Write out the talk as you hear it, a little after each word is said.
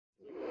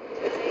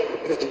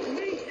Get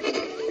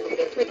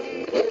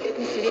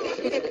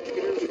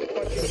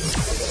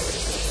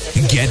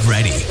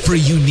ready for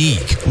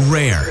unique,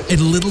 rare,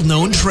 and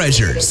little-known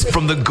treasures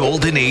from the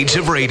golden age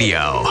of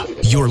radio.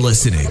 You're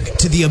listening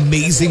to The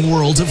Amazing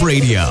World of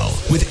Radio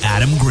with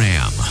Adam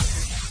Graham.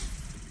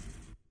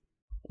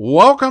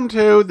 Welcome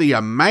to The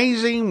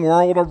Amazing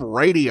World of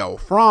Radio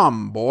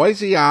from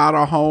Boise,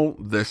 Idaho.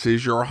 This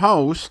is your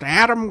host,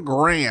 Adam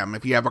Graham.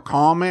 If you have a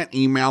comment,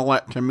 email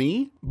it to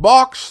me,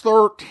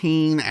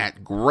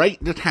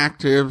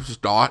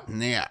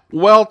 box13@greatdetectives.net.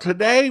 Well,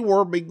 today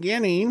we're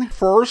beginning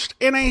first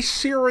in a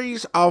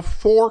series of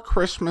 4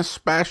 Christmas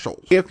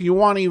specials. If you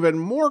want even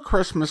more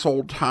Christmas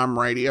old-time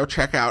radio,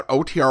 check out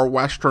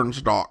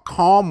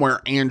otrwesterns.com,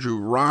 where Andrew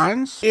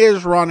Rhynes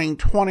is running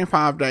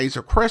 25 Days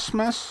of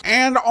Christmas.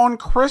 And on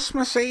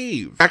Christmas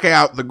Eve, check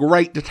out The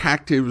Great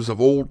Detectives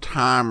of Old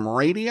Time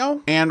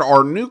Radio and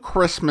our new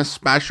Christmas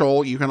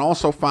special. You can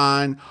also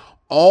find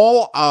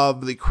all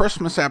of the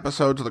Christmas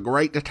episodes of The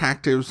Great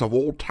Detectives of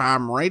Old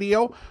Time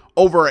Radio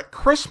over at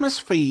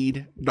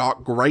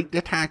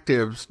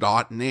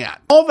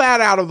christmasfeed.greatdetectives.net. All that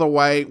out of the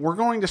way, we're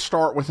going to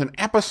start with an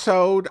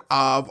episode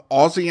of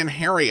Ozzie and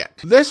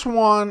Harriet. This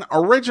one,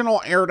 original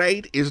air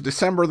date is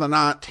December the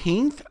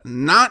 19th,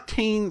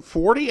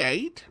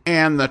 1948,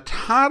 and the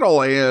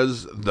title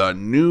is The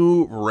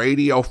New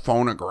Radio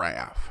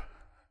Phonograph.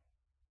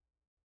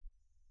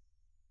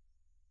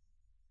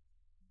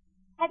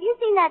 Have you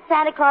seen that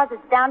Santa Claus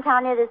that's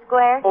downtown near the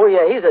square? Oh,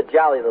 yeah, he's a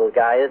jolly little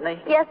guy, isn't he?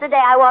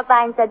 Yesterday I walked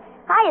by and said,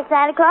 "Hiya,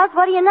 Santa Claus,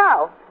 what do you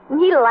know?" And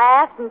he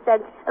laughed and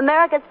said,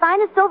 "America's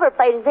finest silver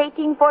plate is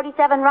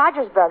 1847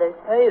 Rogers Brothers."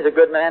 Hey, he's a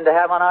good man to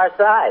have on our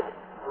side.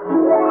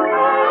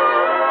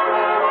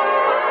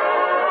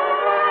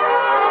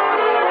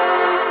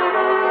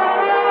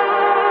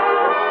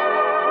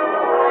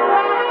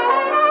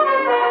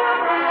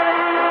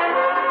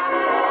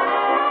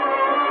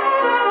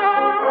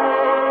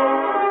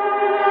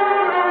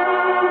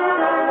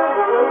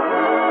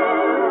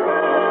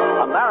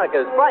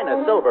 America's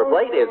finest silver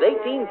plate is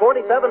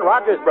 1847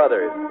 Rogers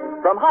Brothers.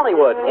 From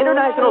Hollywood,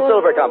 International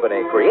Silver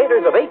Company,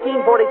 creators of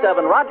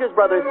 1847 Rogers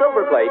Brothers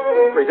Silver Plate,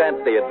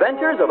 presents The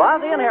Adventures of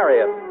Ozzie and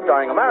Harriet,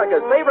 starring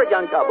America's favorite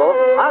young couple,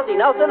 Ozzie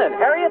Nelson and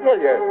Harriet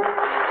Hilliard.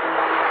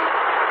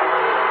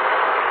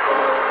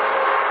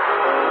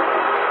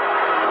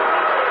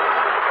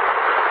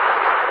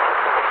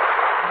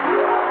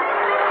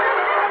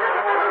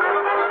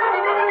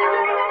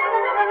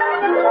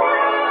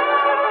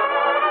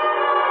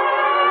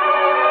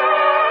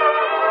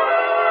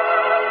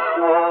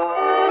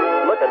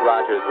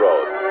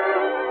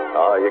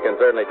 You can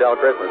certainly tell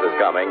Christmas is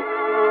coming.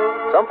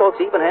 Some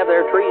folks even have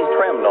their trees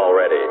trimmed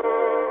already.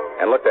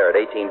 And look there at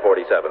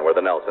 1847, where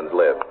the Nelsons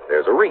live.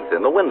 There's a wreath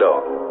in the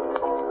window.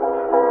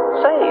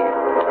 Say,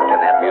 can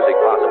that music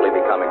possibly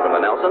be coming from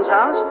the Nelsons'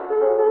 house?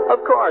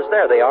 Of course,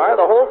 there they are,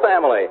 the whole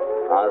family.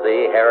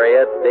 Ozzie,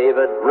 Harriet,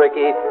 David,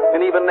 Ricky,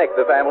 and even Nick,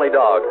 the family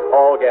dog,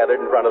 all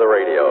gathered in front of the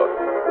radio.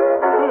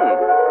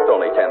 It's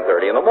only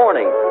 10:30 in the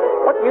morning.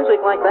 What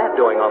music like that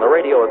doing on the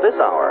radio at this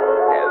hour?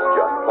 Has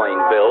Just Plain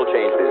Bill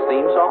changed his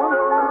theme song?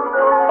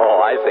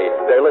 Oh, I see.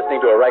 They're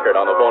listening to a record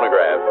on the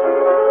phonograph.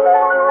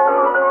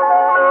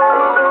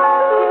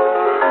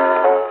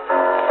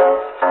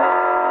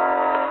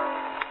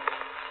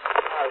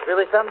 That was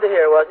really something to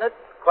hear, wasn't it?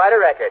 Quite a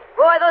record.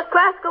 Boy, those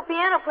classical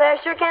piano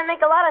players sure can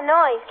make a lot of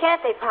noise,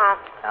 can't they, Pop?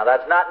 Now,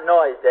 that's not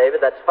noise,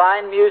 David. That's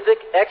fine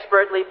music,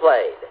 expertly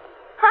played.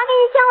 How can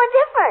you tell a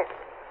difference?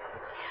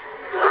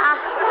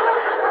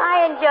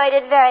 I enjoyed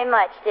it very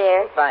much,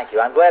 dear. Well, thank you.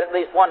 I'm glad at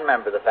least one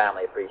member of the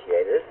family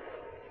appreciated it.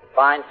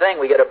 Fine thing.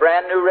 We get a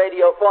brand new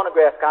radio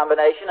phonograph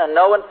combination and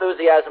no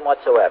enthusiasm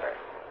whatsoever.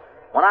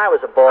 When I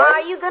was a boy...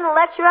 Are you going to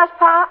lecture us,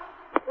 Pop?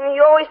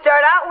 You always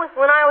start out with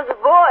when I was a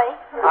boy.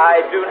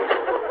 I do...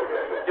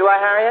 Do I,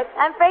 Harriet?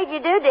 I'm afraid you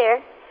do,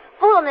 dear.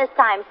 Fool 'em this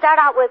time. Start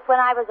out with when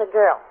I was a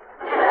girl.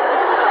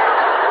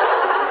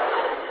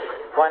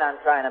 The point I'm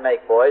trying to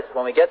make, boys,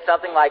 when we get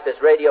something like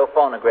this radio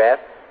phonograph,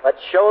 let's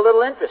show a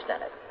little interest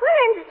in it. We're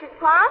interested,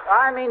 Pop.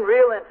 I mean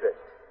real interest.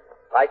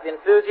 Like the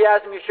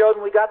enthusiasm you showed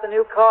when we got the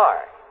new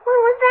car. When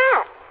was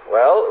that?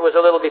 Well, it was a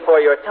little before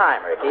your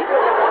time, Ricky.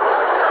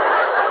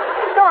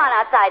 Go on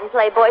outside and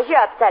play, boys.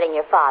 You're upsetting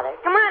your father.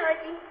 Come on,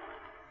 Ricky.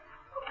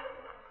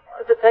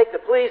 What does it take to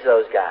please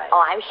those guys?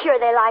 Oh, I'm sure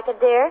they like it,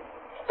 dear.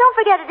 Don't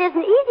forget it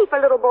isn't easy for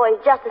little boys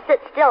just to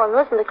sit still and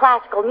listen to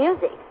classical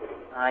music.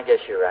 I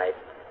guess you're right.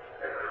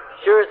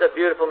 Sure is a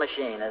beautiful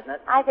machine, isn't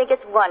it? I think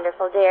it's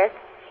wonderful, dear.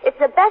 It's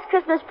the best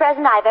Christmas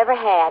present I've ever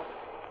had.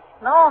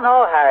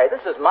 No, Harry.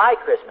 This is my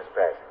Christmas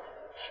present.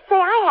 Say,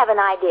 I have an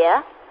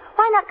idea.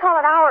 Why not call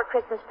it our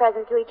Christmas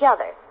present to each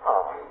other?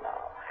 Oh, no,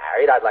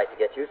 Harriet, I'd like to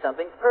get you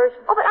something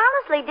personal. Oh, but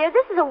honestly, dear,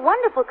 this is a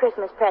wonderful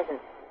Christmas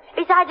present.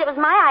 Besides, it was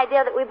my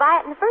idea that we buy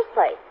it in the first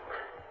place.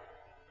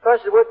 Of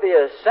course, it would be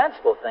a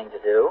sensible thing to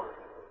do.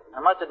 I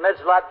must admit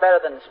it's a lot better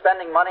than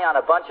spending money on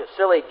a bunch of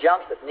silly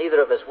junk that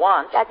neither of us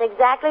wants. That's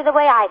exactly the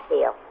way I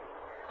feel.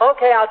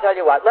 Okay, I'll tell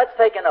you what. Let's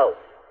take an oath.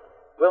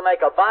 We'll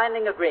make a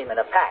binding agreement,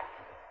 a pact.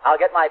 I'll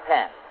get my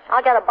pen.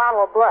 I'll get a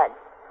bottle of blood.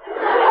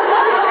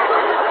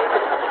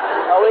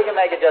 Oh, we can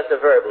make it just a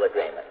verbal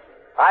agreement.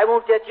 I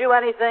won't get you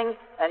anything,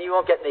 and you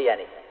won't get me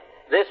anything.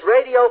 This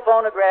radio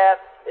phonograph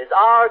is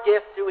our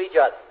gift to each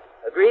other.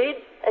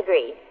 Agreed?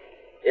 Agreed.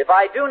 If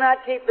I do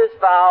not keep this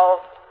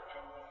vow...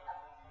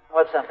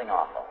 What's something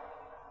awful?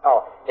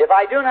 Oh, if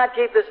I do not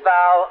keep this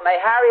vow, may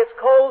Harriet's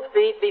cold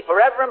feet be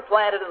forever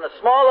implanted in the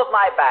small of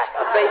my back,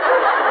 a faithful...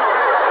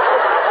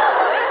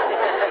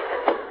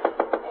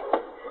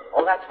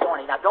 Oh, that's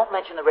Thorny. Now, don't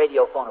mention the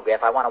radio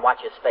phonograph. I want to watch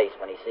his face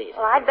when he sees it.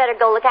 Well, I'd better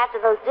go look after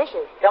those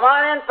dishes. Come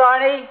on in,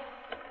 Thorny.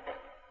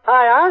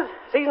 Hi, Oz.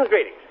 Season's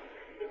greetings.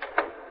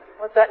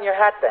 What's that in your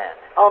hat band?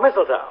 Oh,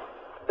 mistletoe.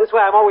 This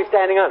way I'm always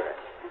standing under it.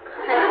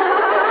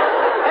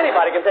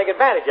 Anybody can take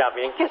advantage of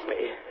me and kiss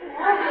me.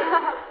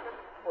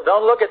 Well,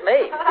 don't look at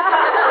me.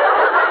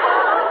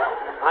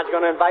 Aren't you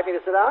going to invite me to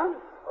sit down?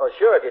 Oh,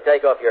 sure, if you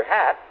take off your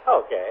hat.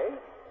 Okay.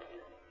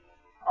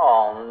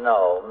 Oh,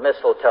 no.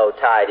 Mistletoe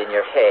tied in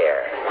your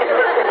hair.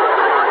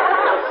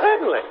 Well,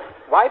 certainly.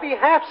 Why be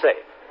half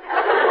safe?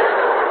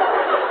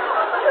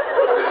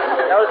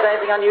 Notice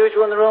anything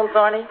unusual in the room,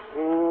 Thorny?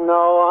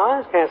 No,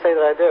 Oz. Can't say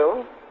that I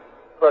do.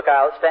 Look,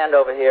 I'll stand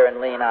over here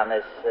and lean on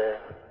this.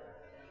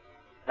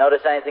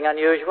 Notice anything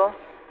unusual?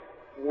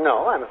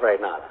 No, I'm afraid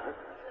not.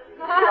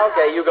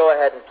 Okay, you go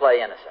ahead and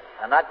play innocent.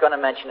 I'm not going to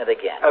mention it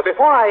again.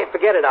 Before I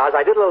forget it, Oz,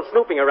 I did a little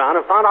snooping around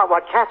and found out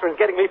what Catherine's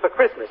getting me for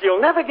Christmas.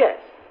 You'll never guess.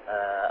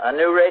 A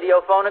new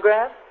radio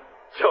phonograph?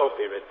 Don't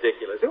be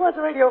ridiculous. Who wants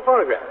a radio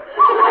phonograph?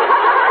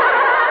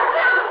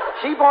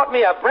 She bought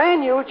me a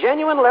brand new,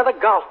 genuine leather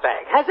golf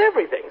bag. Has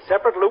everything.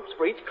 Separate loops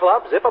for each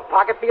club, zipper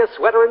pocket for your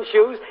sweater and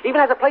shoes, even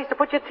has a place to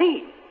put your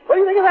tea. What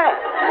do you think of that?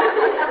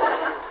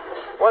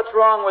 What's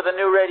wrong with a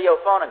new radio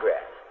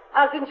phonograph?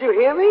 Didn't you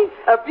hear me?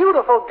 A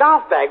beautiful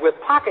golf bag with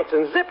pockets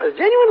and zippers,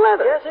 genuine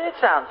leather. Yes, it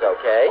sounds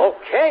okay.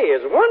 Okay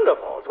is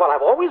wonderful. It's what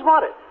I've always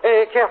wanted.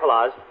 Careful,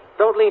 Oz.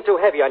 Don't lean too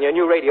heavy on your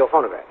new radio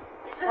phonograph.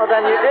 Well,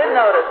 then you did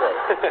notice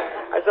it.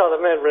 I saw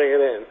the men bring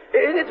it in.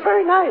 It's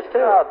very nice,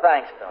 too. Oh,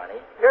 thanks, Thorny.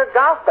 Your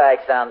golf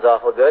bag sounds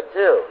awful good,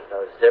 too.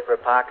 Those zipper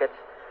pockets.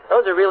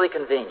 Those are really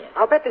convenient.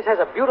 I'll bet this has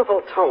a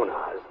beautiful tone,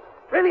 Oz.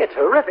 Really a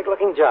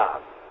terrific-looking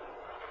job.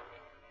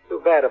 Too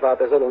bad about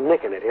this little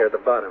nick in it here at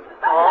the bottom.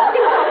 Oh?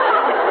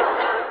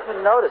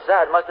 Didn't notice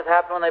that. It must have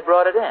happened when they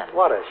brought it in.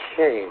 What a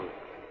shame.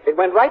 It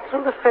went right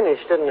through the finish,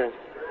 didn't it?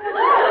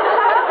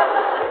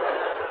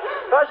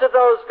 Because if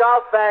those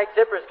golf bag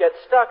zippers get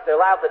stuck,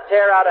 they'll have to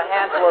tear out a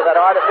handful of that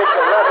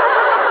artificial leather.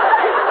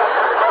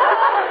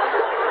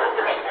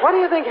 What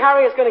do you think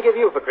Harriet's going to give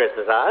you for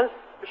Christmas, Oz?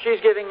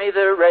 She's giving me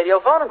the radio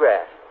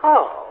phonograph.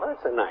 Oh,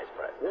 that's a nice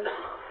present.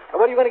 And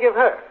what are you going to give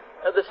her?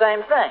 The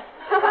same thing.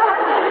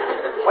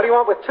 What do you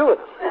want with two of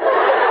them?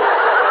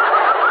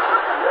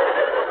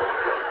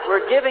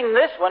 We're giving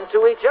this one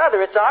to each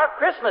other. It's our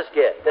Christmas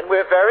gift, and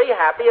we're very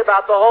happy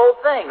about the whole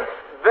thing.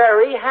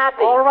 Very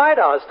happy. All right,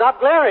 Oz. Stop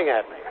glaring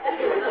at me.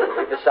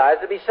 We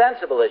decided to be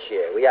sensible this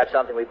year. We have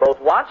something we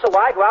both want, so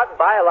why go out and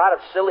buy a lot of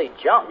silly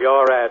junk?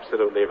 You're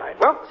absolutely right.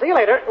 Well, see you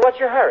later. What's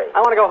your hurry? I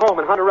want to go home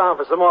and hunt around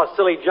for some more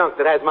silly junk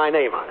that has my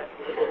name on it.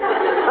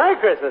 Merry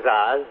Christmas,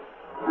 Oz.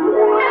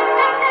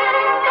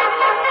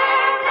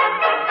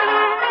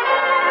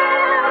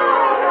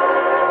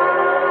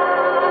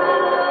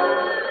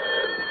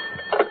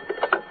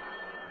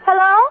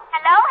 Hello?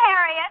 Hello,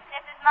 Harriet.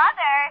 This is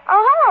Mother. Oh,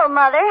 hello,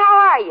 Mother. How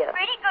are you?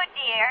 Pretty good,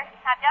 dear.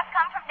 I've just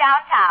come from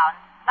downtown.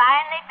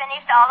 Finally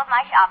finished all of my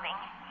shopping.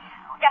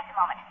 Oh, just a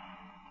moment.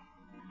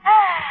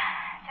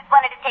 Just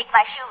wanted to take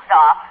my shoes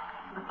off.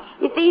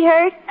 Your feet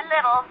hurt? A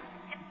little.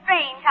 It's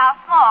strange how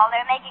small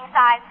they're making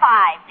size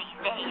 5 these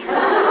days.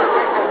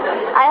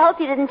 I hope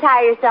you didn't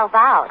tire yourself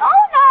out.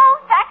 Oh, no.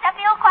 In fact, I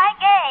feel quite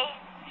gay.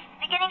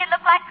 It's beginning to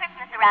look like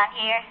Christmas around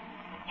here.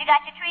 You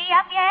got your tree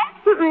up yet?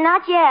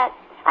 Not yet.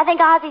 I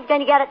think Ozzy's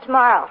going to get it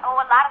tomorrow. Oh,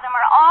 a lot of them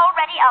are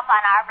already up on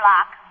our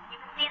block. You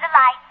can see the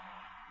lights.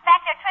 In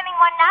fact, they're trimming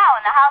one now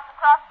in the house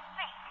across the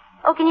street.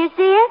 Oh, can you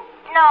see it?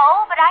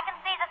 No, but I can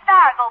see the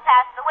star go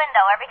past the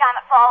window every time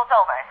it falls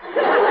over.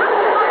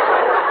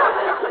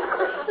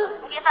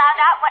 Have you found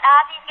out what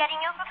Ozzy's getting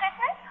you for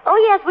Christmas? Oh,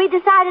 yes, we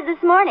decided this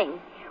morning.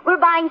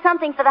 We're buying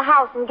something for the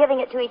house and giving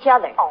it to each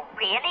other. Oh,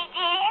 really,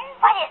 dear?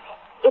 What is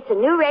it? It's a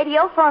new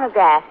radio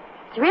phonograph.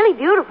 It's really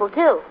beautiful,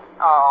 too.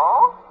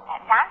 Oh,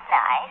 that sounds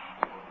nice.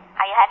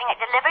 Are you having it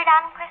delivered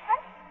on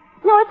Christmas?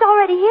 No, it's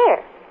already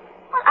here.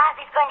 Well,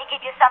 Ozzy's going to give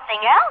you something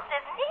else,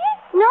 isn't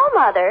he? No,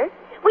 Mother.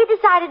 We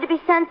decided to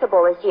be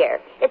sensible this year.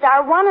 It's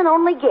our one and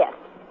only gift.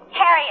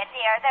 Harriet,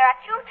 dear, there are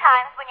 2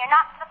 times when you're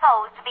not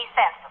supposed to be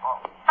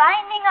sensible.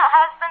 Finding a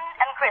husband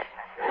and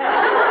Christmas.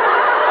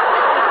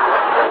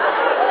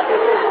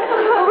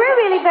 Well, we're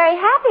really very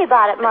happy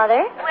about it,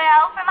 Mother.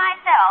 Well, for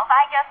myself,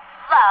 I just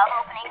love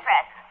opening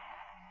presents.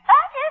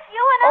 But if you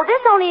and I... Oh,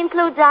 this only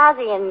includes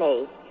Ozzy and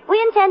me. We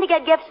intend to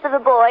get gifts for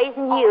the boys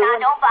and you. Oh, now,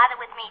 don't bother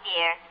with me,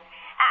 dear.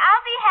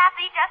 I'll be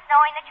happy just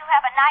knowing that you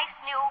have a nice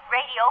new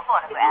radio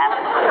phonograph.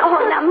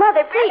 Oh, now,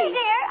 Mother, Really, please.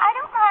 dear, I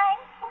don't mind.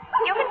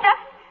 You can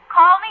just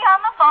call me on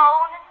the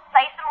phone and play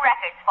play some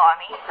records for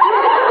me.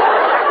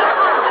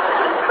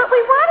 But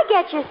we want to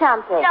get you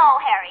something. No,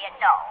 Harriet,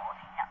 no.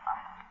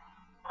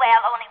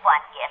 Well, only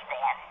one gift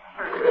then.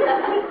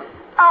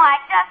 Oh,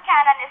 I just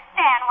can't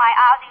understand why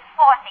Ozzy's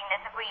forcing this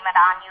agreement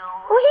on you.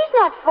 Well, he's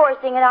not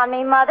forcing it on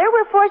me, Mother.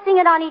 We're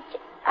forcing it on each...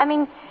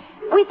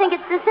 we think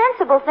it's the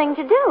sensible thing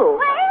to do.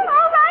 Well,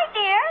 all right,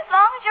 dear. As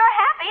long as you're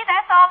happy,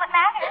 that's all that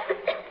matters.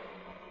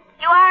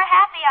 You are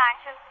happy,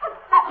 aren't you?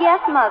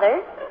 Yes, Mother.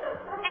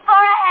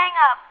 Before I hang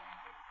up,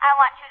 I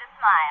want you to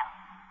smile.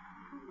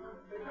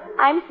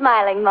 I'm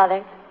smiling, Mother.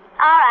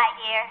 All right,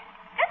 dear.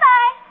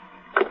 Goodbye.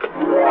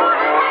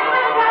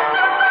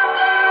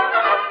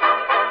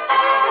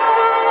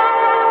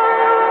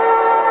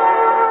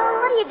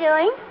 What are you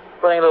doing?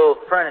 Putting a little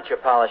furniture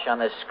polish on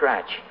this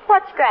scratch.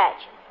 What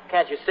scratch?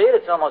 Can't you see it?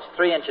 It's almost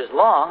 3 inches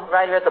long,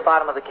 right here at the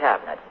bottom of the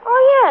cabinet.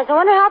 Oh, yes. I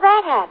wonder how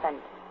that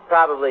happened.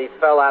 Probably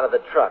fell out of the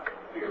truck.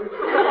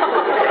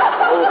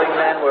 Moving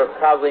men were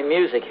probably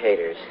music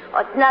haters. Oh,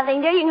 it's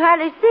nothing, dear. You can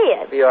hardly see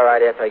it. It'll be all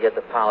right after I get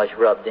the polish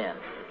rubbed in.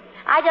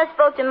 I just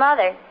spoke to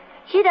Mother.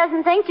 She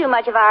doesn't think too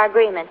much of our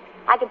agreement.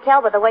 I could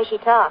tell by the way she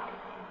talked.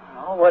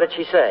 Oh, what did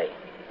she say?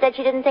 Said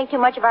she didn't think too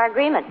much of our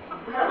agreement.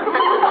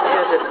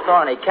 Here's it,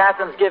 Thorny.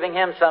 Catherine's giving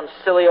him some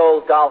silly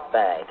old golf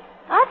bag.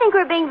 I think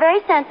we're being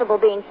very sensible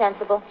being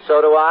sensible.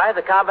 So do I.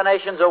 The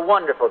combination's a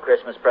wonderful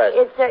Christmas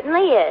present. It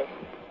certainly is.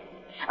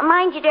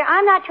 Mind you, dear,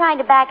 I'm not trying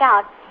to back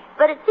out,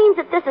 but it seems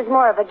that this is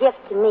more of a gift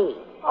to me.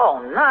 Oh,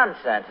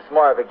 nonsense. It's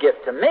more of a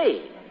gift to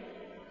me.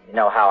 You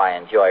know how I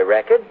enjoy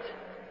records.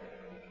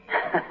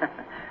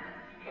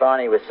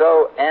 Thorny was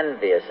so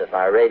envious of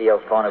our radio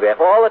phonograph.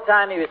 All the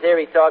time he was here,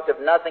 he talked of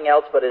nothing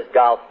else but his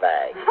golf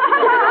bag.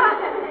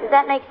 Does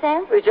that make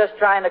sense? He was just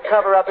trying to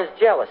cover up his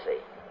jealousy.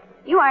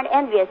 You aren't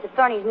envious of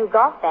Thorny's new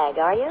golf bag,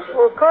 are you?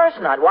 Well, of course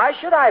not. Why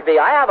should I be?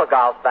 I have a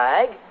golf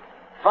bag.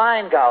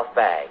 Fine golf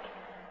bag.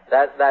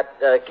 That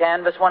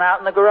canvas one out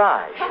in the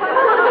garage.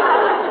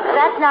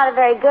 That's not a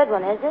very good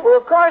one, is it? Well,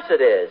 of course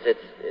it is.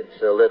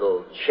 It's a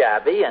little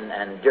shabby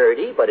and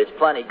dirty, but it's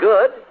plenty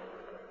good.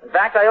 In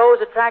fact, I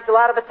always attract a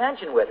lot of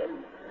attention with it.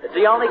 It's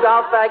the only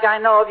golf bag I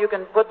know of you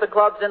can put the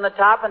clubs in the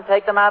top and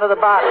take them out of the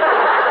bottom.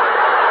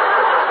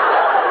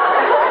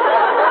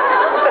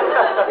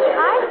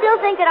 I still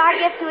think that our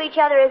gift to each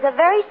other is a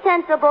very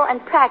sensible and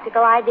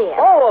practical idea.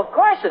 Oh, of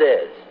course it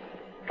is.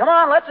 Come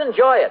on, let's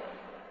enjoy it.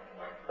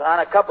 On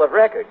a couple of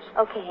records.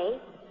 Okay.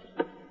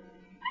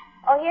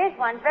 Oh, here's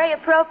one. Very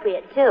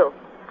appropriate, too.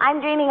 I'm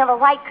dreaming of a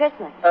white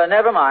Christmas.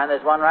 Never mind.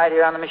 There's one right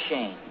here on the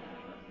machine.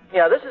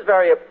 Yeah, this is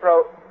very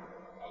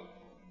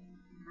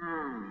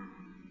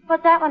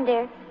What's that one,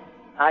 dear?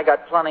 I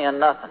got plenty of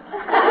nothing.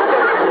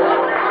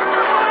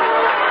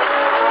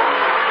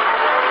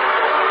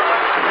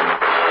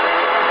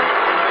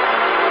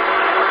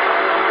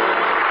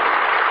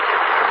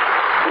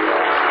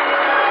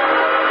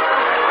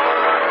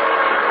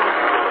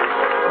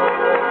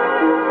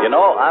 You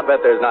know, I bet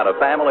there's not a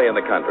family in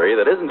the country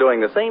that isn't doing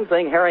the same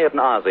thing Harriet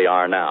and Ozzy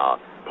are now,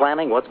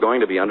 planning what's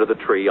going to be under the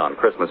tree on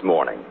Christmas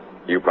morning.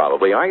 You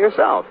probably are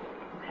yourself.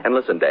 And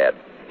listen, Dad,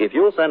 if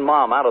you'll send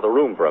Mom out of the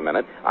room for a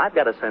minute, I've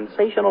got a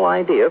sensational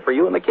idea for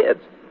you and the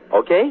kids.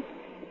 Okay?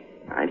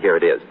 All right, here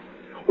it is.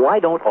 Why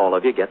don't all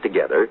of you get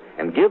together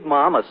and give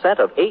Mom a set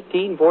of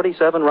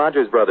 1847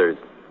 Rogers Brothers?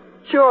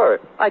 Sure,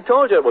 I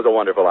told you it was a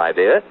wonderful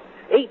idea.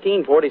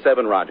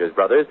 1847 Rogers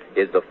Brothers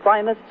is the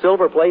finest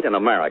silver plate in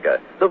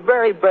America, the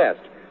very best,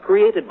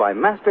 created by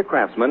master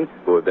craftsmen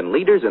who have been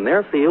leaders in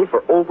their field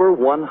for over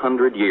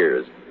 100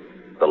 years.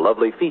 The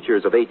lovely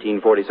features of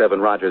 1847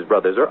 Rogers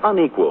Brothers are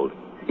unequaled.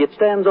 It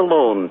stands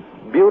alone,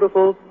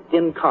 beautiful,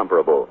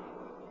 incomparable.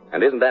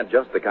 And isn't that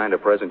just the kind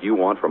of present you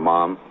want from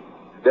Mom?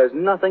 There's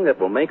nothing that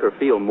will make her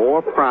feel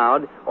more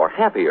proud or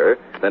happier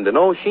than to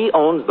know she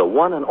owns the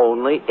one and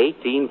only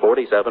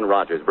 1847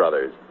 Rogers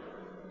Brothers.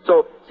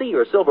 So see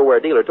your silverware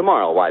dealer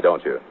tomorrow, why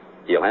don't you?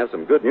 He'll have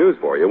some good news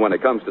for you when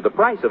it comes to the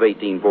price of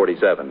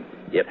 1847.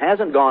 It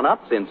hasn't gone up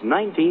since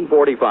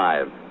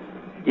 1945.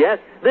 Yes,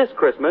 this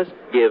Christmas,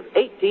 give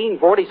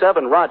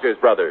 1847 Rogers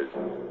Brothers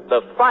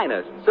the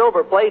finest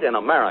silver plate in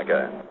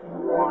America.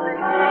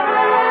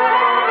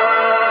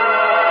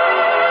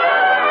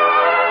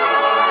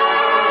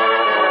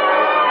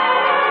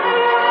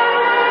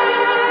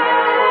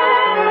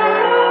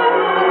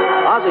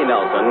 Ozzie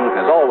Nelson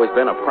has always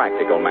been a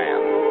practical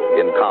man.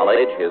 In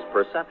college, his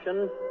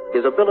perception,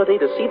 his ability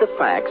to see the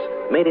facts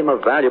made him a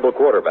valuable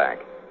quarterback.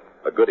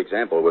 A good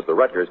example was the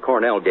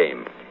Rutgers-Cornell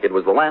game. It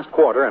was the last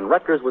quarter, and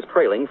Rutgers was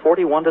trailing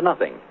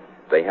 41-0.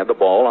 They had the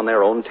ball on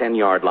their own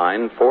 10-yard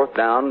line, 4th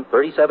down,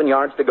 37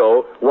 yards to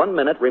go, 1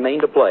 minute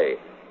remained to play.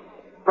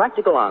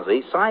 Practical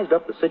Ozzie sized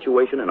up the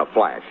situation in a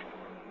flash.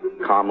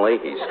 Calmly,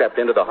 he stepped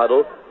into the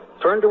huddle,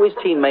 turned to his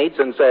teammates,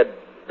 and said,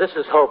 "This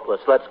is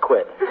hopeless. Let's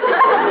quit."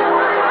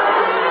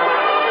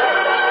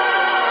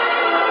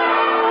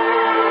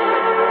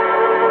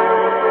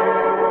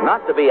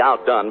 Not to be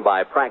outdone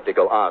by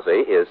practical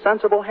Ozzie is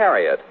sensible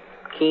Harriet,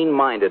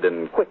 keen-minded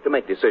and quick to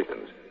make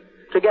decisions.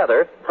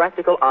 Together,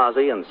 practical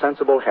Ozzie and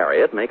sensible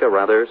Harriet make a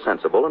rather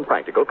sensible and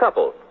practical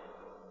couple.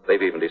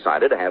 They've even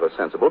decided to have a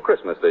sensible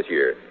Christmas this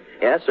year.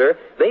 Yes, sir,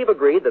 they've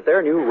agreed that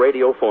their new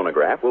radio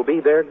phonograph will be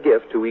their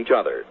gift to each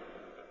other.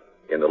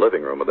 In the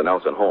living room of the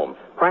Nelson home,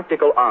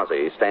 Practical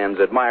Ozzie stands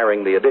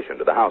admiring the addition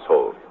to the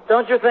household.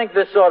 Don't you think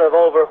this sort of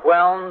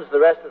overwhelms the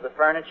rest of the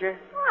furniture?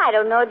 I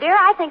don't know, dear.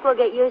 I think we'll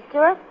get used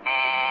to it.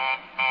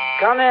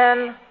 Come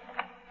in.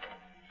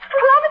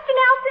 Hello, Mr.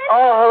 Nelson.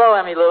 Oh, hello,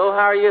 Emmy Lou.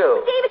 How are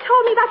you? David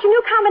told me about your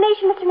new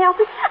combination, Mr.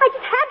 Nelson. I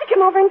just had to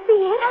come over and see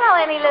it. Hello,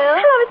 Emmy Lou.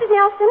 Hello, Mrs.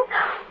 Nelson.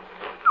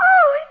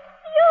 Oh, it's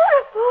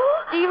beautiful.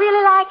 Do you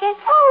really like it?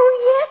 Oh,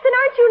 yes, and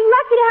aren't you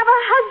lucky to have a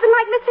husband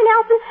like Mr.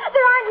 Nelson?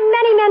 There aren't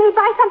many men who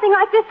buy something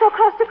like this so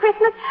close to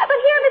Christmas. But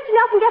here Mr.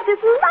 Nelson gets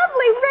this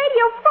lovely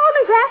radio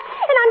phonograph,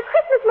 and on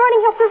Christmas morning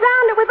he'll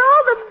surround it with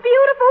all the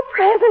beautiful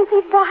presents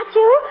he bought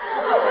you.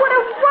 What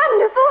a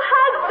wonderful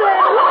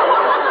husband.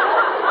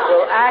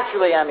 Well,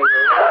 actually, Emmy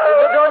Lou...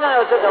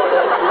 No.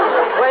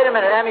 Wait a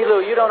minute, Emmy Lou,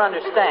 you don't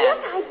understand. Yes,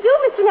 I do,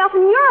 Mr.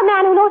 Nelson. You're a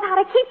man who knows how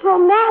to keep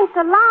romance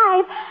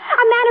alive.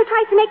 A man who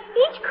tries to make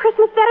each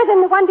Christmas better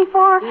than the one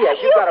before. Yes,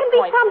 you've got a point. You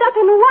can be summed up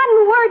in one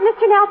word,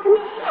 Mr. Nelson,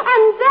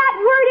 and that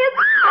word is...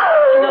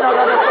 No,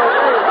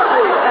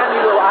 please, Emmy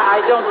Lou,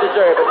 I don't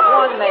deserve it.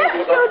 One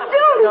maybe, yes, you do,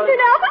 Mr.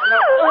 Nelson. No,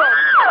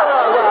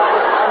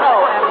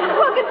 Emmy Lou.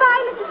 Well,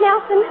 goodbye, Mrs.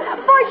 Nelson.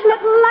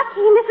 Fortunate,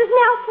 lucky Mrs.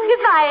 Nelson.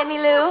 Goodbye, Emmy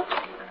Lou.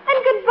 And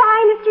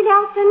goodbye, Mr.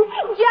 Nelson.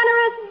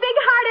 Generous,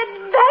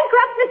 big-hearted,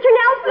 bankrupt Mr.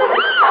 Nelson.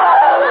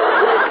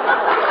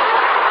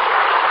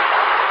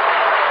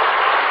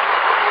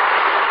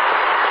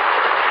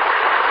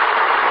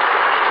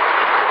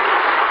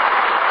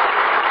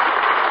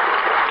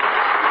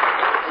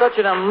 Such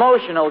an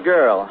emotional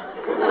girl.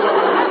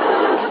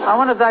 I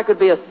wonder if that could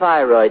be a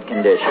thyroid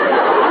condition.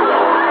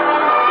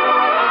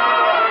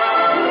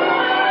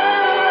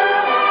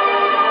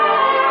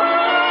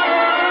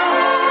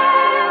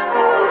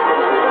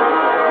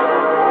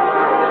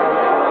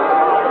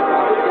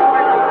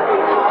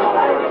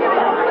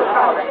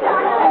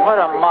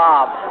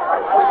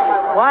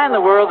 Why in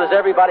the world does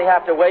everybody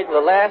have to wait till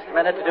the last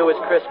minute to do his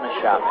Christmas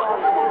shopping?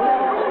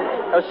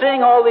 Now,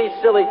 seeing all these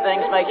silly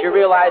things makes you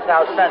realize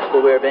how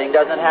sensible we're being,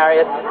 doesn't it,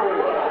 Harriet?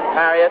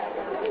 Harriet?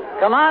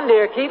 Come on,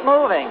 dear, keep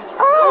moving.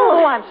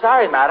 Oh, I'm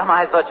sorry, madam.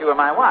 I thought you were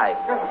my wife.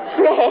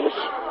 Fresh.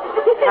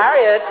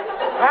 Harriet,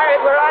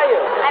 where are you?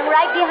 I'm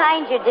right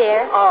behind you,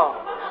 dear. Oh.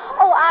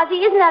 Oh,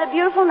 Ozzie, isn't that a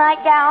beautiful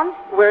nightgown?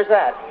 Where's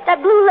that?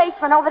 That blue lace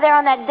one over there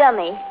on that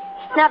dummy.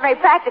 Not very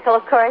practical,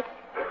 of course.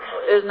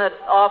 Isn't it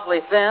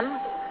awfully thin?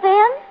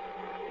 Thin?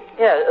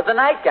 Yeah, the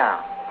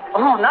nightgown.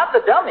 Oh, not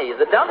the dummy.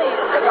 The dummy...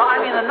 No, I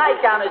mean, the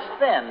nightgown is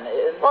thin.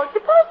 Well, it's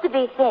supposed to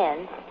be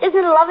thin. Isn't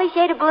it a lovely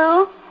shade of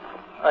blue?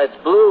 Well, it's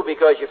blue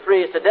because you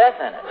freeze to death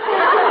in it.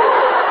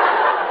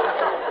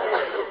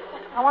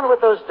 I wonder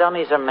what those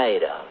dummies are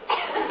made of.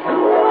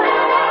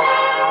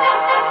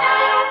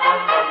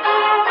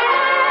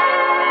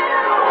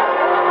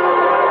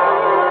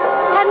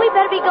 Hadn't we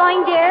better be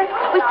going, dear?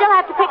 We still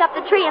have to pick up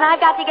the tree, and I've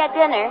got to get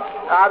dinner.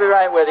 I'll be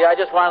right with you. I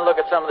just want to look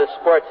at some of this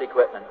sports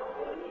equipment.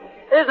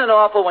 Isn't it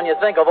awful when you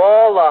think of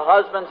all the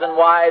husbands and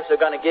wives who are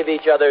going to give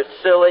each other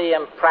silly,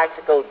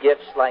 impractical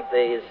gifts like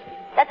these?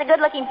 That's a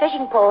good-looking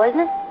fishing pole, isn't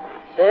it?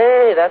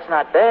 Say, that's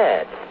not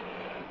bad.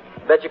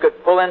 Bet you could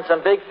pull in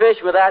some big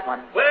fish with that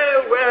one.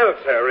 Well,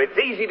 sir, it's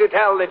easy to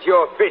tell that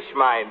you're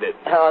fish-minded.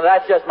 Oh,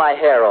 that's just my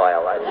hair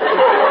oil.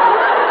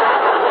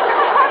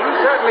 You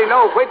certainly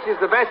know which is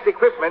the best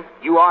equipment.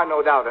 You are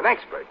no doubt an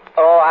expert.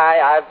 Oh,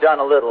 I've done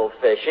a little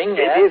fishing.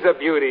 It is a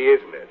beauty,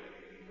 isn't it?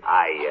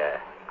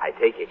 I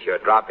take it you're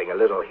dropping a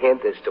little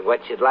hint as to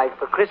what you'd like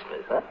for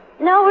Christmas, huh?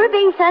 No, we're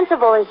being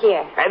sensible this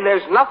year. And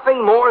there's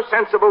nothing more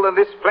sensible than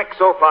this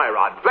Flexo fly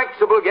rod.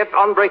 Flexible yet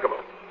unbreakable.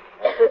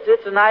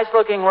 It's a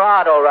nice-looking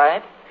rod, all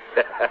right.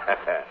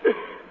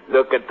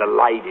 Look at the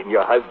light in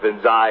your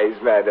husband's eyes,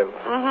 madam.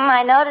 Mm-hmm,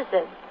 I noticed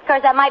it. Of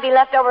course, that might be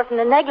left over from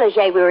the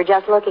negligee we were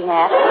just looking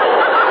at.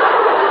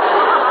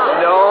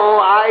 No,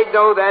 I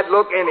know that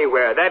look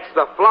anywhere. That's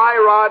the fly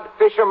rod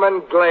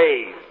fisherman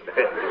glaze.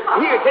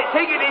 Here,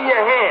 take it in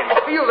your hand.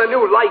 Feel the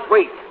new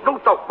lightweight.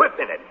 Note the whip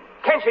in it.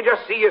 Can't you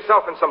just see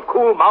yourself in some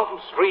cool mountain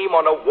stream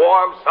on a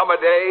warm summer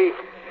day?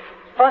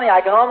 Funny,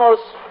 I can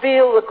almost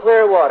feel the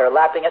clear water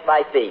lapping at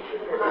my feet.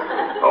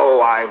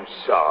 Oh, I'm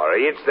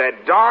sorry. It's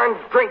that darn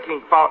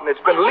drinking fountain that's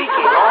been leaking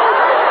all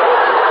day.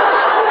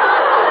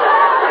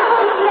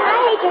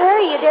 I hate to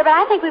hurry you, dear, but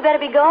I think we better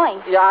be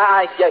going. Yeah,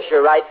 I guess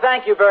you're right.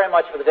 Thank you very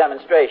much for the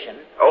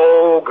demonstration.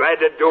 Oh, glad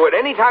to do it.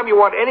 Anytime you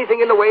want anything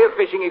in the way of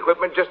fishing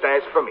equipment, just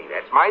ask for me.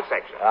 That's my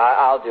section.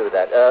 I'll do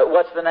that.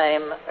 What's the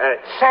name?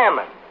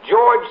 Salmon.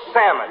 George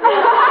Salmon. We've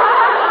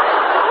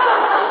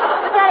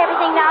got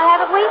everything now,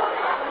 haven't we?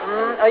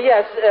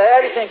 Yes,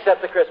 everything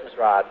except the Christmas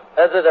rod.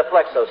 The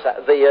Flexo,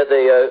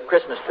 the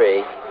Christmas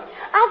tree.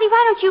 Ozzie,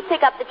 why don't you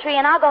pick up the tree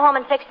and I'll go home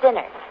and fix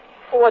dinner?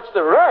 Well, what's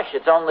the rush?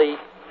 It's only...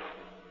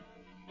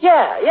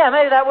 Yeah,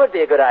 maybe that would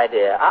be a good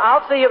idea.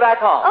 I'll see you back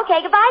home.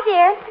 Okay, goodbye,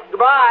 dear.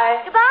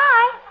 Goodbye.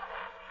 Goodbye.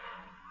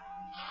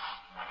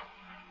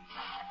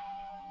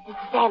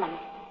 It's Salmon.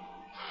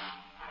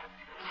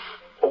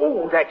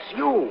 Oh, that's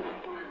you.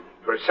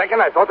 For a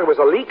second, I thought there was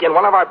a leak in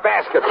one of our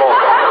basketballs.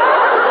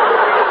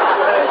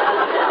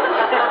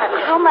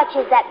 How much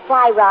is that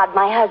fly rod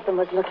my husband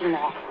was looking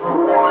at?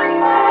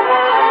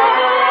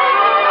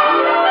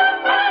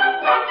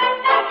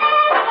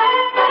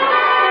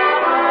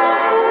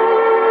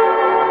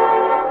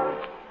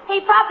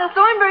 Hey, Pop, the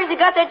Thornberrys have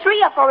got their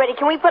tree up already.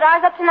 Can we put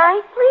ours up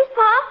tonight? Please,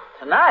 Pop.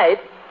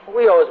 Tonight?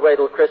 We always wait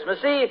till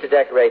Christmas Eve to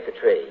decorate the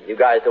tree. You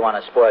guys don't want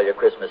to spoil your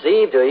Christmas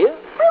Eve, do you?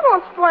 We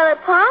won't spoil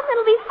it, Pop.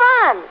 It'll be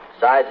fun.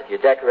 Besides, if you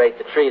decorate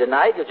the tree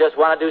tonight, you'll just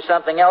want to do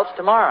something else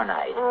tomorrow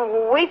night.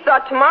 We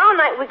thought tomorrow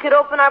night we could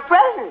open our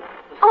presents.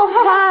 Oh,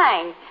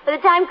 fine. By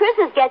the time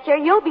Christmas gets here,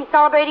 you'll be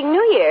celebrating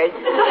New Year's.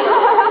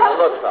 Now,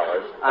 look,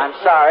 fellas, I'm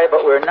sorry,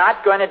 but we're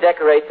not going to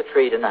decorate the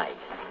tree tonight.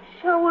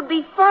 Sure would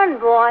be fun,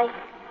 boy.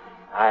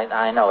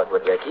 I know it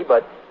would, Ricky,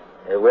 but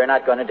we're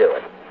not going to do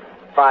it.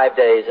 5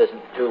 days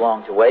isn't too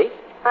long to wait.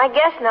 I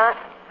guess not.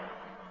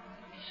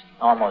 It's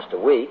almost a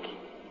week.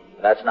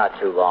 That's not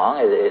too long.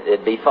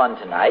 It'd be fun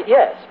tonight,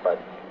 yes, but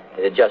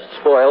it'd just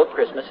spoil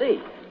Christmas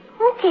Eve.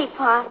 Okay,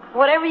 Pop.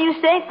 Whatever you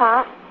say,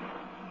 Pop.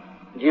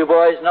 Do you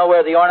boys know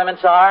where the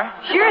ornaments are?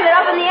 Sure, they're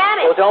up in the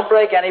attic. Well, don't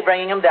break any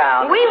bringing them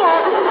down. We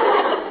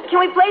won't. Can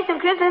we play some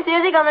Christmas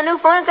music on the new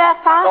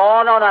phonograph, Pop?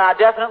 Oh, no,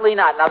 definitely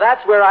not. Now,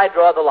 that's where I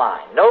draw the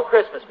line. No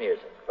Christmas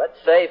music. Let's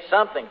save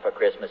something for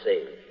Christmas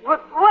Eve.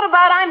 But what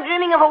about I'm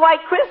Dreaming of a White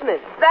Christmas?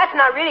 That's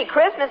not really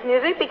Christmas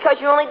music because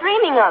you're only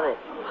dreaming of it.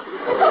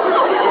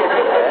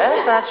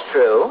 Yes, that's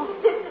true.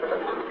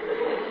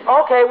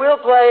 Okay, we'll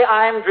play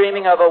I'm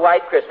Dreaming of a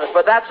White Christmas,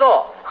 but that's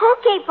all.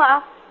 Okay,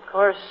 Pop. Of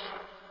course,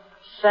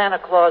 Santa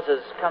Claus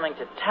is coming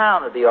to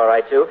town would be all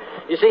right, too.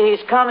 You see,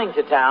 he's coming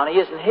to town. He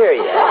isn't here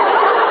yet.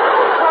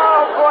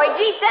 Oh, boy.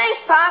 Gee,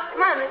 thanks, Pop.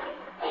 Come on, Mickey.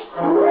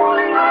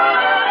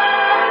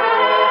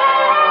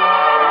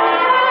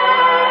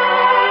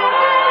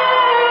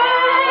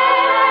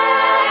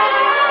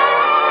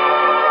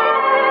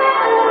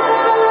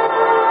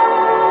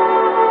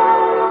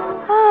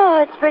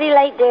 Oh, it's pretty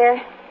late, dear.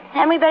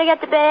 Hadn't we better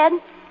get to bed?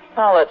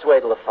 Now, let's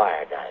wait till the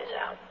fire dies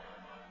out.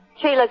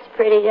 Tree looks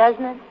pretty,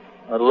 doesn't it?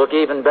 It'll look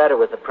even better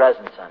with the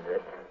presents under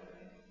it.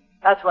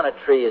 That's when a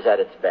tree is at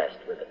its best,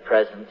 with the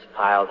presents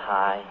piled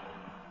high.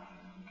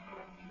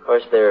 Of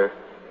course, there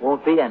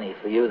won't be any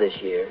for you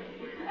this year.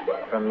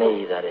 From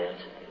me, that is.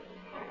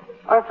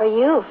 Or for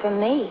you, from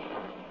me.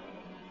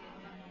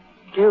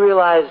 Do you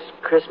realize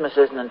Christmas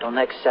isn't until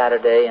next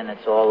Saturday and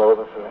it's all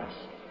over for us?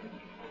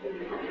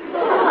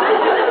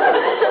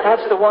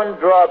 That's the one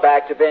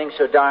drawback to being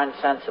so darn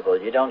sensible.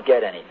 You don't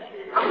get anything.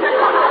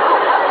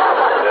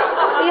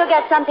 You'll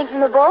get something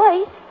from the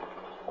boys.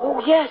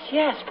 Oh, yes,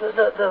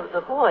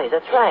 the boys,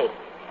 that's right.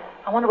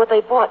 I wonder what they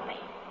bought me.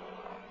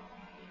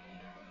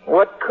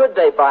 What could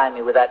they buy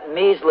me with that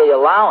measly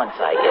allowance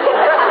I get?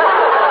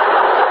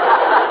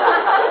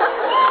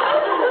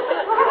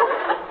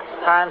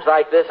 Times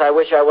like this, I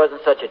wish I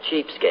wasn't such a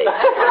cheapskate.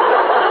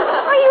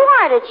 Oh, you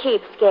aren't a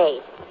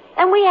cheapskate.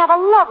 And we have a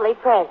lovely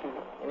present.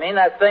 You mean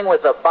that thing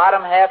with the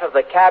bottom half of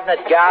the cabinet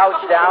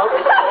gouged out?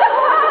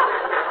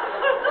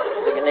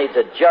 I think it needs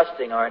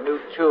adjusting or a new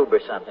tube or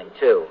something,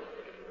 too.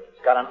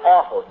 It's got an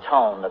awful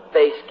tone. The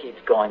bass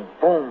keeps going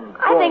boom,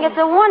 boom. I think it's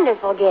a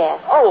wonderful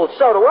gift. Oh,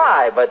 so do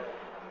I, but,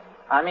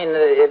 I mean,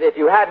 if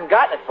you hadn't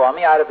gotten it for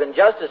me, I'd have been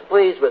just as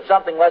pleased with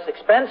something less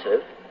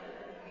expensive,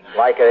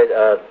 like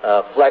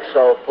a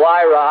Flexo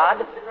fly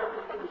rod.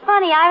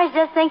 Funny, I was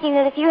just thinking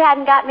that if you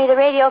hadn't got me the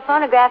radio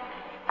phonograph,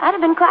 I'd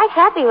have been quite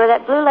happy with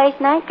that blue lace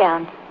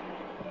nightgown.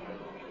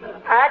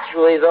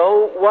 Actually,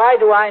 though, why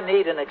do I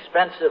need an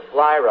expensive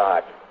fly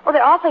rod? Well,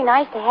 they're awfully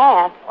nice to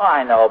have. Oh,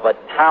 I know, but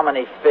how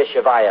many fish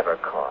have I ever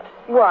caught?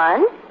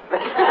 One.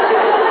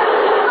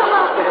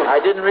 I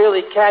didn't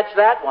really catch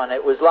that one.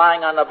 It was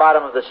lying on the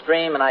bottom of the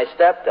stream, and I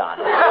stepped on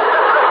it.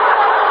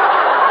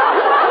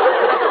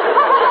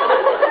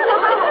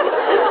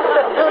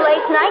 The blue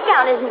lace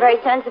nightgown isn't very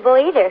sensible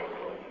either.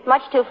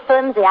 Much too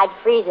flimsy. I'd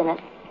freeze in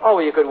it. Oh,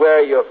 you could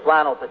wear your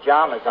flannel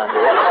pajamas under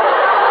it.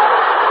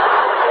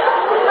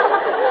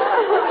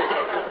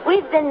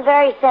 We've been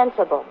very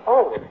sensible.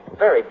 Oh,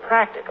 very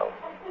practical.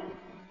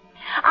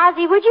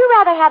 Ozzie, would you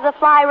rather have the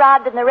fly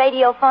rod than the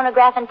radio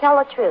phonograph, and tell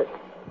the truth?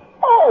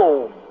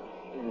 Oh,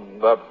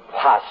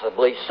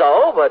 possibly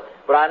so, but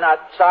I'm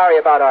not sorry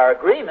about our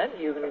agreement.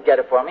 You can get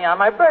it for me on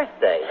my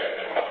birthday.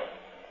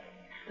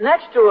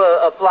 Next to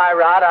a fly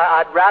rod,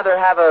 I'd rather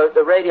have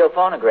the radio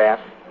phonograph.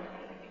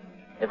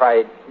 If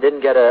I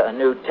didn't get a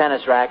new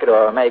tennis racket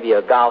or maybe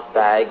a golf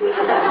bag.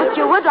 But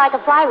you would like a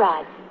fly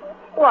rod.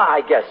 Well,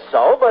 I guess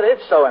so, but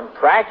it's so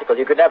impractical.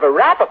 You could never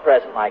wrap a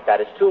present like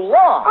that. It's too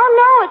long. Oh,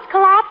 no, it's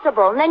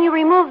collapsible. And then you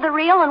remove the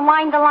reel and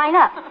wind the line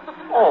up.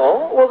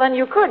 Oh, well, then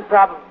you could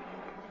probably...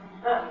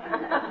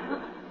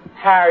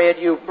 Harriet,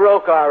 you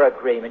broke our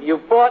agreement. You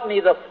bought me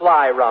the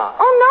fly rod.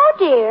 Oh,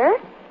 no, dear.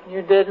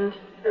 You didn't?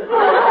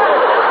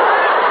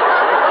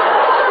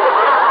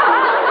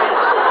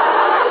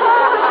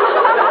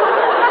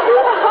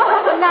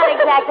 Not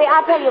exactly.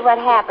 I'll tell you what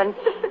happened.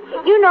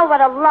 You know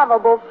what a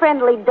lovable,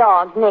 friendly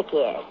dog Nick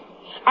is.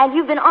 And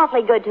you've been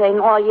awfully good to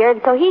him all year,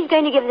 and so he's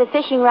going to give us a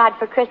fishing rod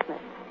for Christmas.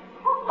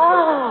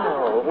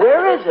 Oh,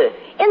 where is it?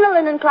 In the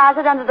linen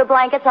closet under the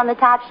blankets on the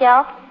top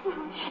shelf.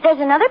 There's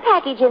another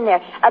package in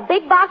there, a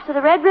big box with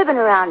a red ribbon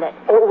around it.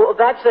 Oh, well,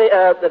 that's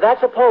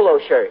a polo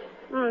shirt.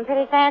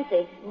 Pretty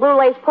fancy. Blue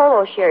lace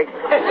polo shirt.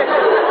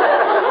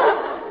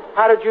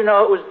 How did you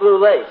know it was blue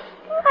lace?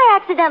 I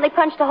accidentally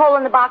punched a hole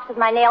in the box with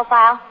my nail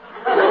file.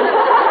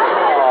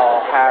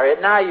 Oh, Harriet,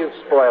 now you've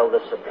spoiled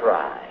the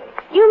surprise.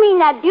 You mean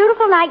that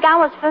beautiful nightgown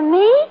was for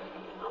me?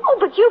 Oh,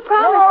 but you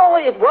promised... No,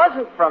 it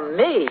wasn't from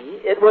me.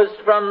 It was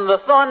from the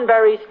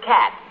Thornberry's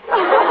cat.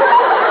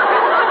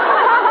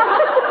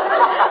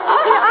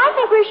 I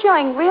think we're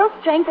showing real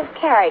strength of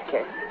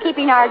character,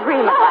 keeping our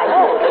agreement like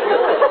this.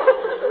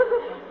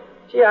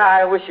 Gee,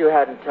 I wish you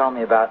hadn't told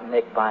me about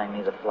Nick buying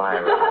me the fly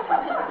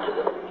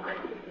rod.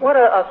 What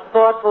a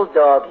thoughtful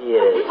dog he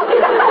is.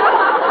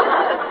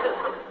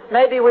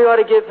 Maybe we ought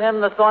to give him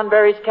the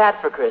Thornberry's cat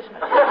for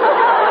Christmas.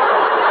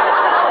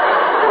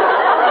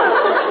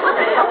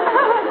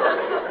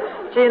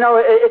 Gee, you know,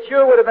 it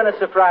sure would have been a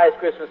surprise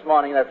Christmas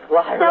morning, that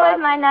fly So rod.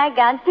 is my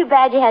nightgown. It's too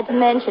bad you had to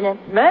mention it.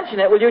 Mention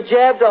it? Well, you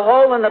jabbed a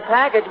hole in the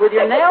package with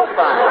your nail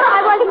file. Well,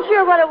 I wasn't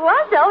sure what it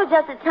was, though. It was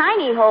just a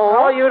tiny hole.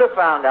 Oh, you'd have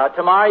found out.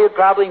 Tomorrow you'd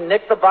probably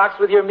nick the box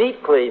with your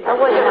meat cleaver. Oh,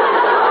 would you?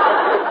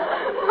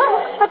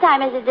 What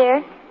time is it,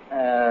 dear?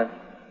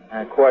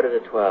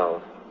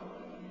 11:45.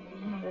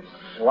 This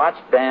watch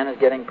band is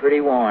getting pretty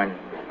worn.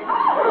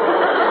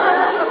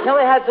 You know,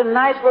 they had some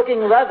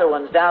nice-looking leather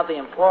ones down at the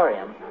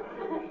Emporium.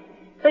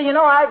 Say, you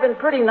know, I've been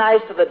pretty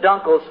nice to the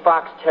Dunkle's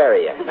Fox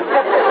Terrier.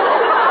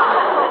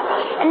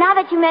 And now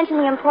that you mention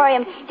the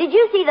Emporium, did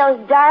you see those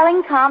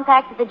darling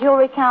compacts at the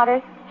jewelry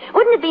counter?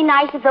 Wouldn't it be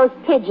nice if those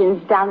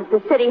pigeons down at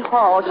the city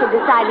hall should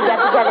decide to get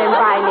together and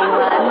buy me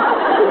one?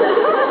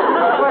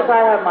 Of course,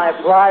 I have my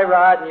fly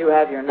rod and you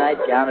have your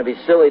nightgown. It'd be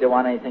silly to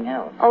want anything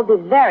else. Oh,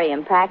 it'd be very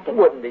impractical.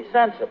 Wouldn't be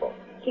sensible.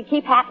 It'd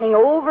keep happening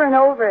over and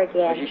over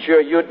again. Are you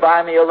sure you'd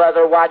buy me a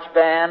leather watch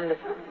band?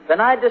 Then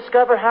I'd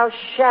discover how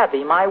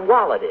shabby my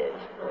wallet is.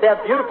 They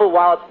have beautiful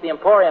wallets at the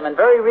Emporium, and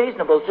very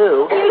reasonable,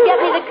 too. You'd get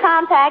me the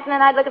compact, and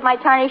then I'd look at my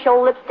tarnished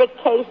old lipstick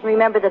case and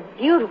remember the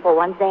beautiful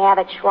ones they have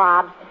at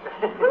Schwab's.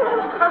 Do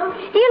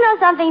you know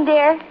something,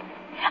 dear?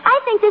 I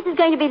think this is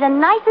going to be the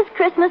nicest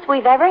Christmas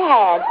we've ever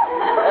had.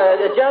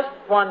 Just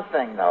one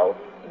thing, though.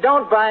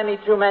 Don't buy me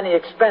too many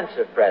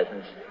expensive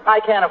presents. I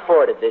can't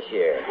afford it this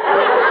year.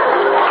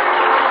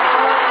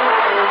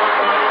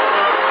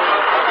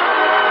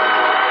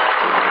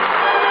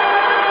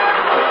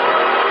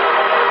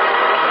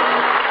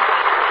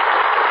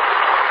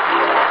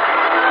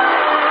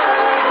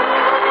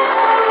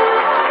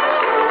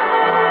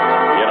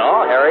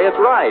 Harriet's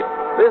right.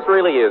 This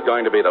really is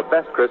going to be the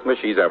best Christmas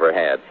she's ever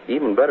had.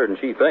 Even better than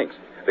she thinks.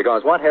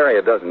 Because what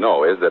Harriet doesn't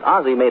know is that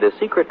Ozzie made a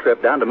secret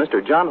trip down to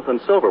Mr.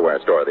 Jonathan's silverware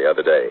store the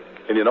other day.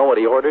 And you know what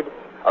he ordered?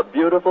 A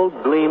beautiful,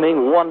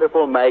 gleaming,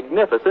 wonderful,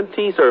 magnificent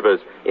tea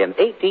service in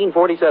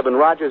 1847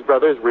 Rogers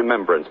Brothers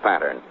remembrance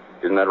pattern.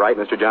 Isn't that right,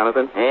 Mr.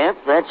 Jonathan? Yep,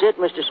 that's it,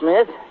 Mr.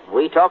 Smith.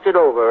 We talked it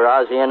over,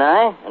 Ozzie and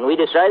I, and we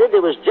decided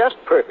it was just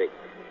perfect.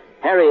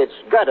 Harriet's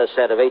got a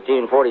set of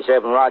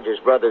 1847 Rogers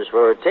Brothers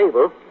for her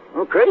table.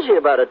 I'm crazy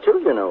about it,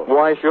 too, you know.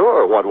 Why,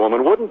 sure. What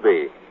woman wouldn't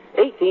be?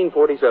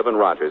 1847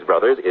 Rogers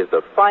Brothers is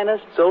the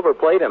finest silver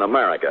plate in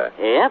America.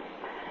 Yep.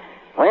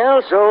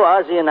 Well, so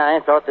Ozzie and I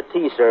thought the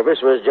tea service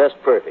was just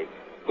perfect.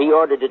 He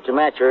ordered it to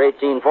match her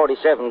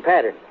 1847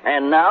 pattern.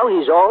 And now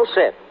he's all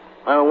set.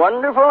 A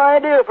wonderful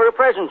idea for a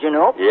present, you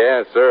know.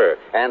 Yes, sir.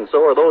 And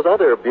so are those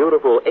other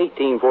beautiful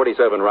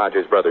 1847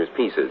 Rogers Brothers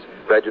pieces.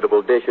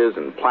 Vegetable dishes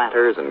and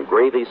platters and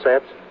gravy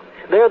sets.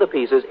 They're the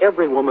pieces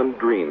every woman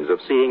dreams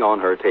of seeing on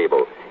her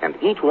table. And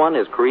each one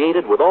is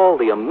created with all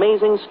the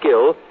amazing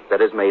skill that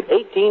has made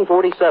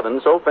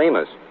 1847 so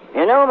famous.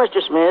 You know,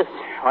 Mr. Smith,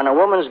 when a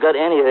woman's got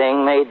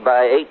anything made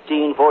by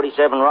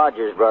 1847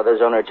 Rogers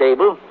Brothers on her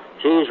table,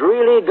 she's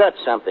really got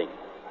something.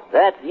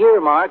 That year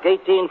mark,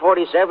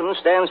 1847,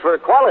 stands for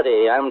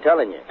quality, I'm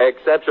telling you.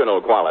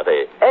 Exceptional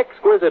quality.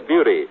 Exquisite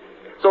beauty.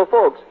 So,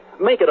 folks,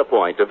 make it a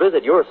point to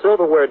visit your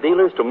silverware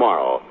dealers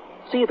tomorrow.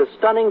 See the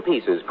stunning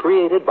pieces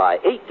created by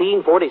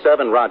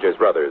 1847 Rogers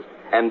Brothers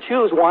and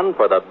choose one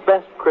for the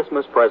best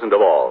Christmas present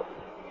of all.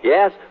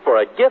 Yes, for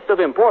a gift of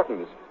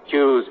importance,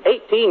 choose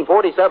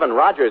 1847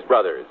 Rogers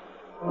Brothers.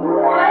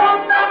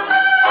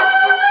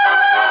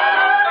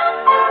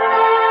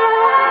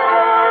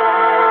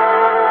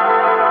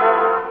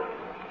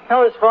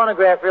 No, this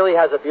phonograph really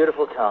has a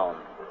beautiful tone.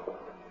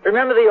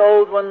 Remember the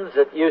old ones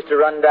that used to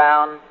run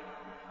down?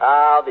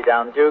 I'll be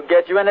down to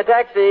get you in a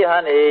taxi,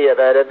 honey. You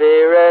better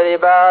be ready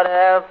about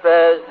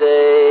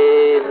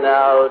 8:30.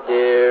 Now,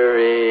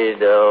 dearie,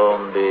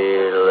 don't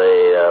be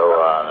late. I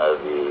wanna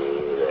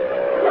be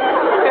there.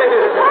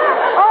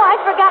 Oh,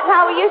 I'd forgotten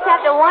how we used to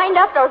have to wind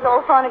up those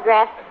old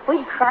phonographs.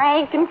 We'd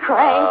crank and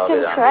crank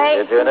and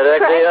crank. Get you in a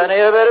taxi,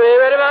 honey. You better be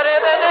ready about 8:30.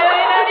 Stop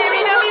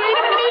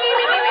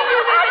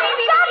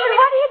it!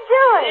 What are you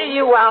doing?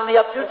 You wound me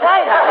up too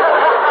tight, honey.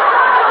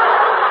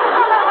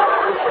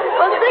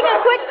 Well, sing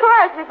a quick chorus.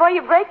 chorus before you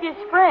break your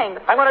spring.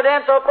 I'm going to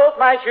dance off both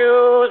my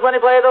shoes when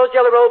they play those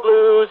Jelly Roll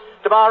Blues.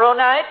 Tomorrow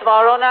night,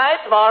 tomorrow night,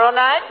 tomorrow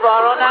night,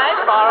 tomorrow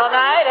night, tomorrow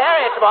night,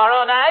 Harriet,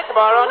 tomorrow night,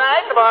 tomorrow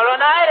night, tomorrow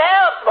night,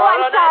 help,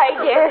 tomorrow I'm sorry,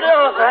 dear.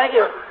 Oh, thank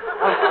you.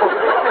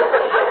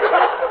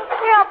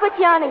 Here, I'll put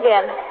you on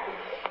again.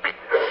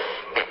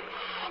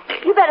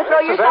 You better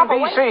throw This is yourself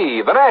away.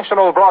 NBC, the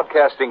National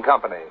Broadcasting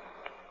Company.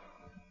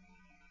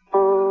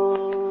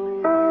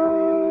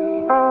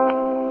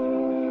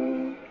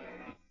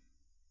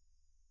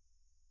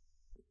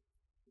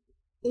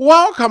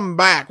 Welcome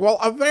back. Well,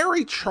 a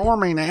very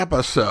charming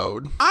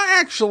episode. I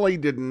actually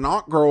did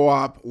not grow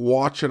up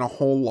watching a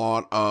whole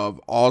lot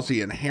of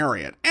Ozzie and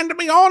Harriet. And to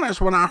be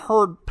honest, when I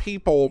heard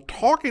people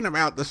talking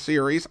about the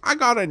series, I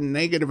got a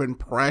negative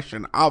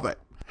impression of it.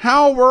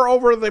 However,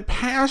 over the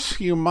past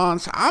few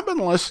months, I've been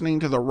listening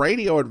to the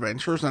radio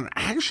adventures and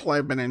actually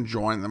I've been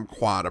enjoying them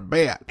quite a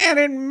bit. And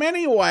in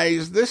many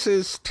ways, this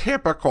is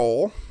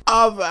typical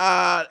of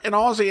an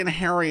Ozzie and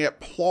Harriet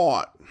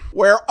plot,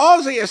 where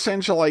Ozzie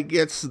essentially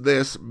gets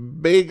this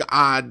big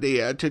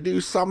idea to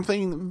do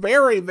something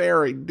very,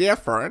 very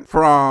different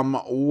from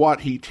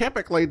what he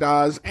typically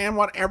does and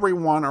what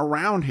everyone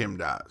around him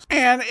does.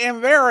 And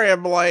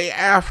invariably,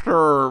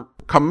 after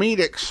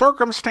comedic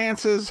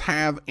circumstances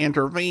have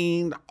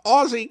intervened,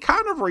 Ozzie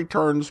kind of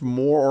returns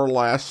more or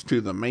less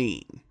to the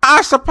mean.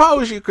 I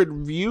suppose you could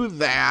view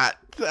that,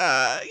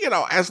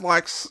 as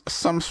like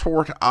some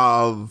sort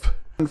of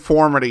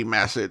conformity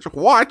message.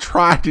 Why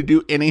try to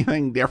do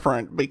anything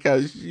different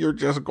because you're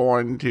just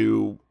going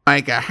to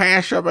make a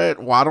hash of it?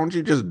 Why don't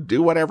you just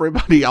do what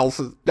everybody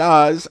else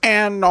does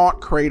and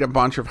not create a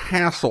bunch of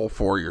hassle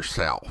for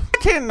yourself? I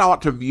tend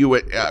not to view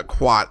it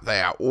quite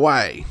that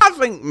way. I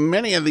think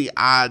many of the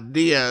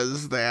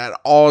ideas that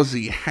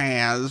Ozzie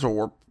has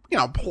or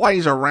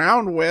plays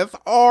around with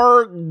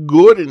are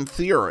good in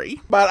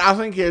theory, but I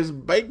think his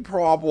big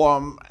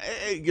problem,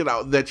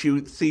 that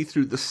you see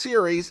through the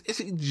series is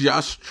he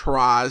just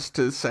tries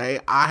to say,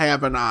 I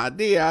have an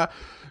idea,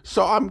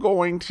 so I'm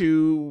going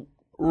to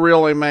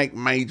really make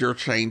major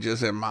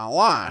changes in my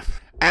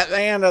life. At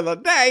the end of the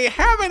day,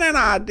 having an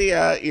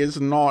idea is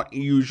not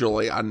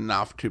usually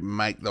enough to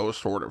make those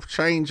sort of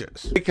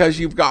changes, because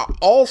you've got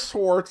all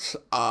sorts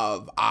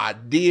of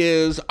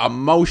ideas,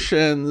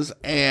 emotions,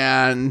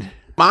 and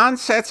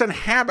mindsets and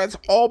habits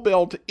all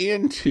built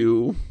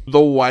into the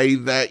way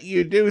that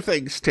you do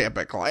things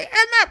typically. And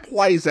that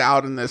plays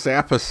out in this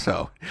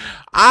episode.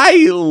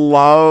 I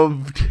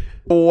loved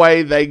the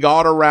way they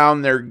got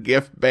around their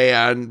gift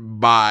ban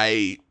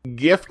by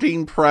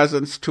gifting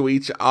presents to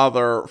each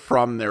other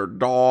from their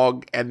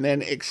dog and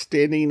then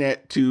extending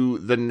it to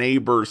the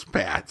neighbor's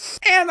pets.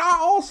 And I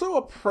also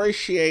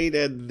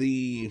appreciated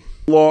the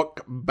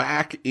look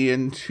back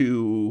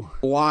into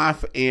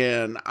life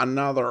in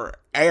another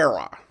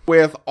era,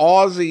 with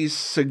Ozzie's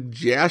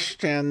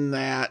suggestion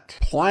that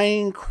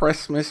playing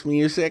Christmas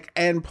music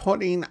and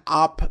putting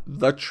up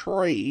the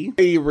tree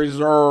be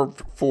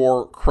reserved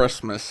for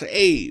Christmas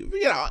Eve.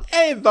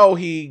 And though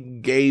he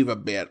gave a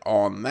bit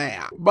on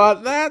that.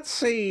 But that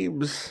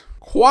seems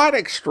quite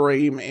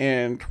extreme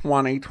in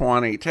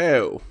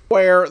 2022,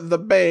 where the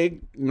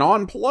big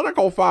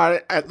non-political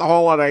fight at the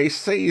holiday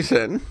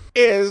season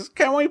is,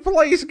 can we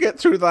please get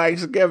through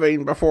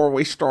Thanksgiving before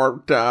we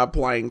start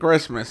playing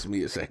Christmas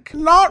music?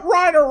 Not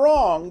right or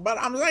wrong, but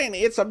I'm saying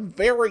it's a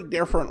very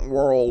different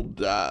world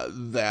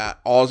that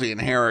Ozzie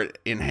and Harriet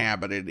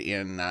inhabited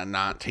in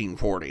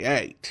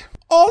 1948.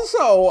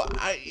 Also,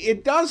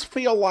 it does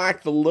feel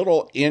like the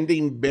little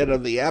ending bit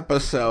of the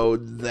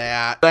episode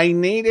that they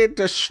needed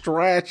to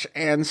stretch,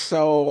 and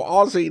so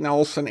Ozzie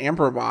Nelson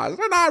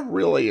improvised, and I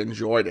really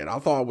enjoyed it. I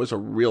thought it was a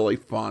really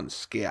fun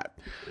skit.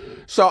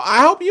 So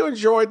I hope you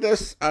enjoyed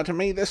this. To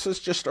me, this is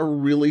just a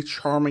really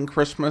charming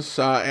Christmas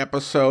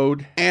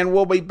episode, and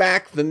we'll be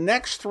back the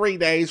next 3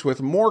 days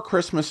with more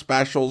Christmas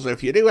specials.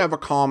 If you do have a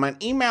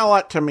comment, email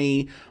it to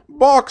me,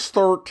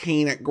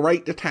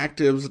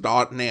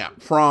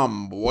 box13@greatdetectives.net.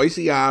 From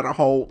Boise,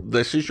 Idaho,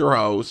 this is your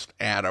host,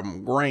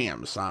 Adam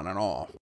Graham, signing off.